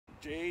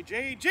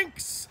JJ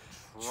Jinx!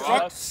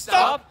 Truck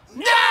Stop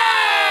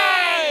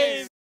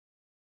Knives!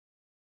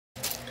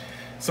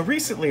 So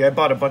recently I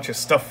bought a bunch of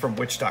stuff from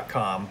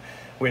Wish.com,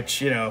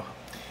 which, you know,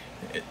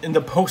 in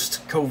the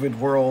post-COVID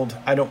world,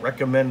 I don't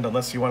recommend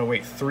unless you want to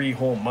wait 3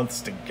 whole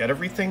months to get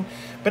everything.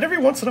 But every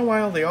once in a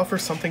while they offer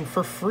something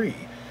for free.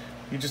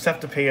 You just have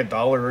to pay $1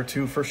 or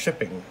 $2 for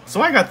shipping.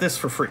 So I got this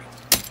for free.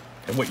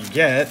 And what you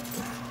get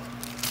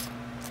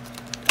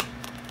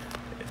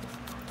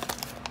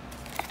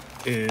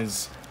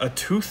is a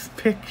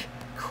Toothpick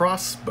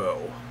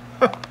Crossbow.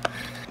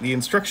 The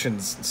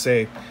instructions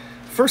say,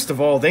 first of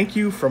all, thank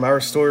you from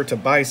our store to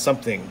buy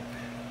something.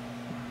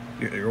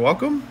 You're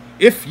welcome.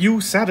 If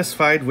you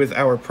satisfied with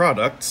our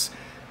products,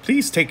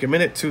 please take a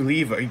minute to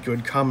leave a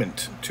good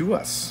comment to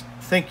us.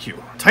 Thank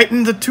you.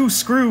 Tighten the 2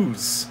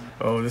 screws.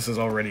 Oh, this is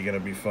already gonna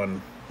be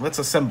fun. Let's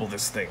assemble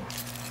this thing.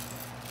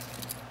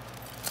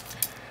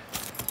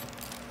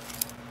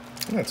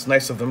 That's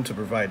nice of them to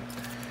provide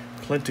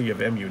plenty of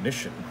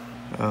ammunition.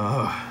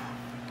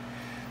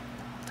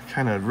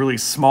 Kind of really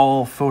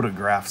small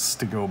photographs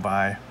to go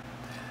by.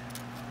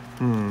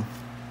 Well,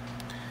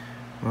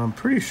 I'm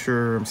pretty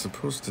sure I'm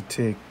supposed to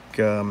take,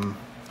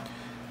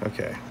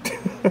 okay.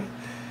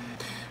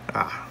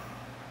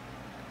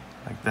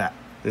 Like that.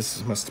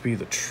 This must be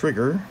the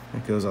trigger.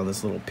 It goes on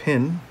this little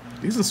pin.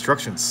 These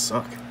instructions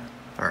suck.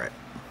 Alright.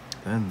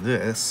 Then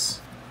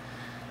this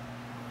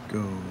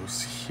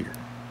goes here.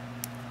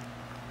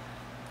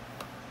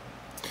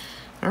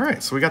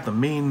 Alright, so we got the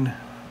main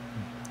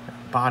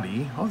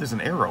body. Oh, there's an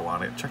arrow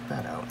on it. Check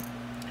that out.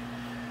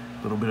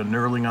 A little bit of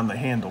knurling on the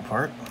handle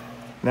part.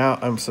 Now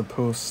I'm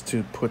supposed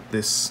to put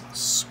this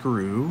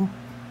screw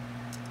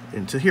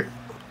into here.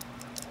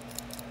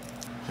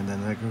 And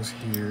then that goes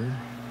here.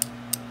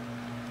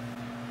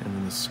 And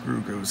then the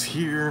screw goes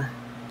here.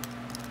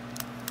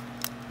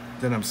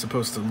 Then I'm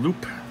supposed to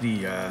loop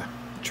the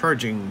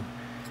charging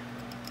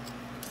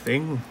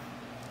thing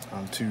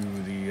onto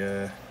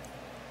the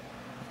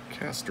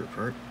caster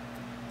part.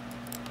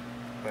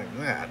 Like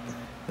that.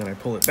 Then I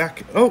pull it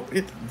back. Oh,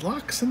 it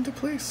locks into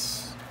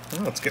place.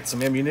 Well, let's get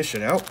some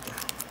ammunition out.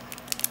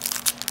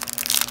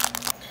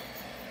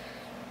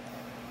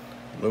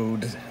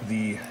 Load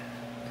the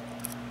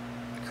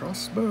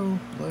crossbow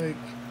like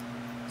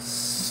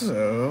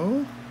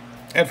so.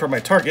 And for my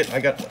target, I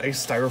got a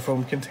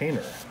styrofoam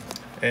container.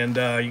 And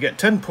you get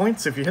 10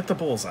 points if you hit the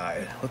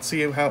bullseye. Let's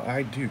see how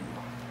I do.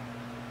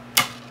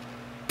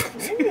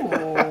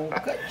 Ooh,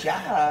 good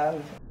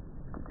job.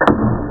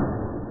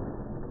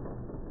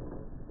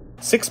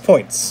 6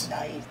 points.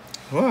 Nice.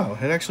 Wow,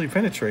 it actually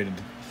penetrated.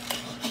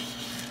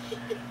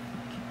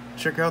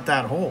 Check out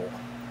that hole.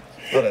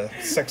 A lot of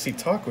sexy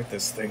talk with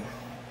this thing.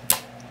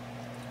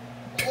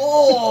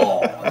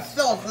 Oh,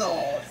 so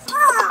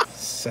close.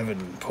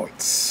 7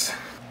 points.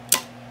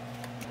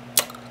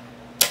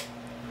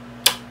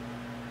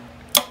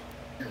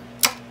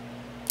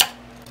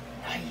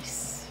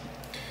 Nice.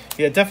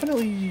 Yeah, it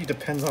definitely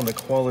depends on the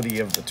quality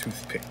of the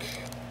toothpick.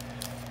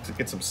 To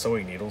get some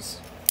sewing needles.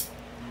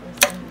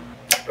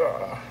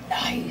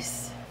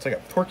 Nice. It's like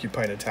a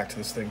porcupine attack to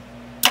this thing.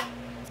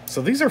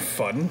 So these are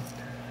fun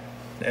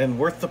and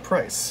worth the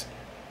price.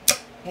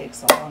 Takes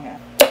so long.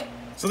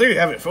 So there you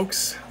have it,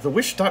 folks. The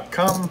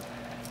Wish.com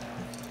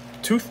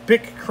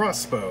Toothpick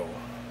Crossbow.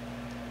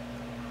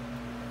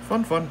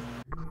 Fun, fun.